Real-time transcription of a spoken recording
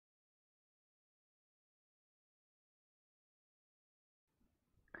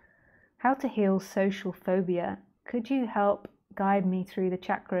How to heal social phobia. Could you help guide me through the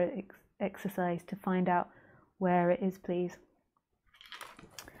chakra exercise to find out where it is, please?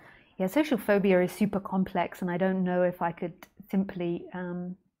 Yeah, social phobia is super complex, and I don't know if I could simply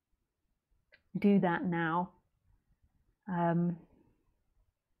do that now.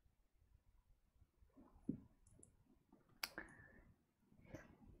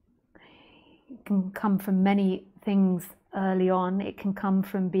 It can come from many things early on. It can come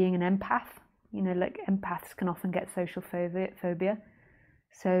from being an empath. You know, like empaths can often get social phobia.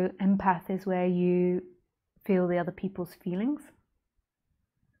 So empath is where you feel the other people's feelings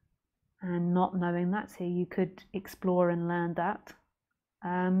and not knowing that. So you could explore and learn that.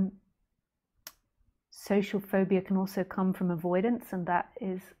 Social phobia can also come from avoidance, and that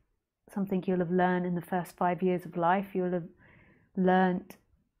is something you'll have learned in the first 5 years of life. You'll have learned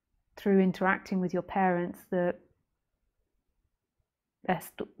through interacting with your parents the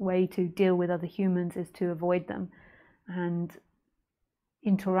best way to deal with other humans is to avoid them, and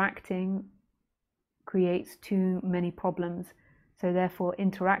interacting creates too many problems. So therefore,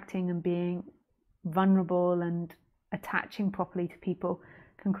 interacting and being vulnerable and attaching properly to people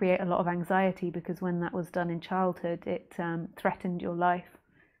can create a lot of anxiety, because when that was done in childhood, it threatened your life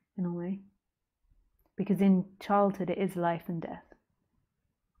in a way. Because in childhood, it is life and death.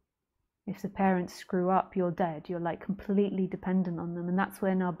 If the parents screw up, you're dead. You're like completely dependent on them. And that's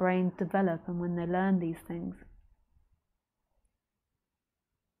when our brains develop and when they learn these things.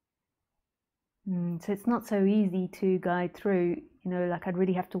 So it's not so easy to guide through, you know, like I'd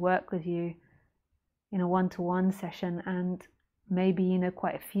really have to work with you in a one-to-one session, and maybe, you know,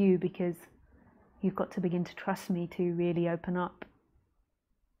 quite a few, because you've got to begin to trust me to really open up.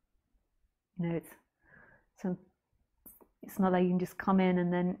 You know, it's not like you can just come in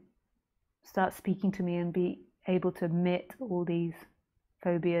and then start speaking to me and be able to admit all these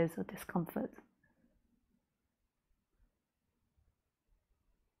phobias or discomforts.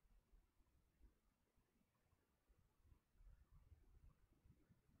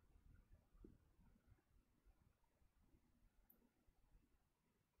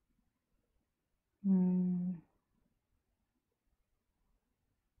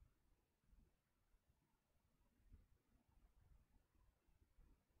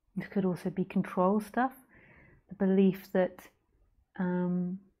 It could also be control stuff, the belief that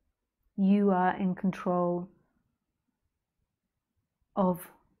you are in control of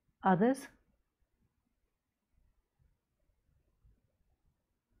others.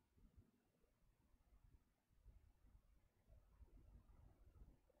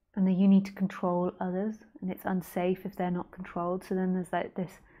 And that you need to control others, and it's unsafe if they're not controlled. So then there's like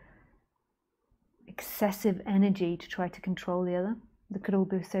this excessive energy to try to control the other. There could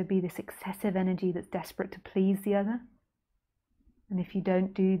also be this excessive energy that's desperate to please the other. And if you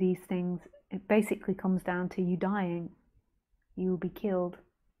don't do these things, it basically comes down to you dying. You will be killed.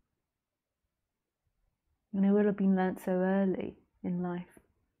 And it will have been learnt so early in life.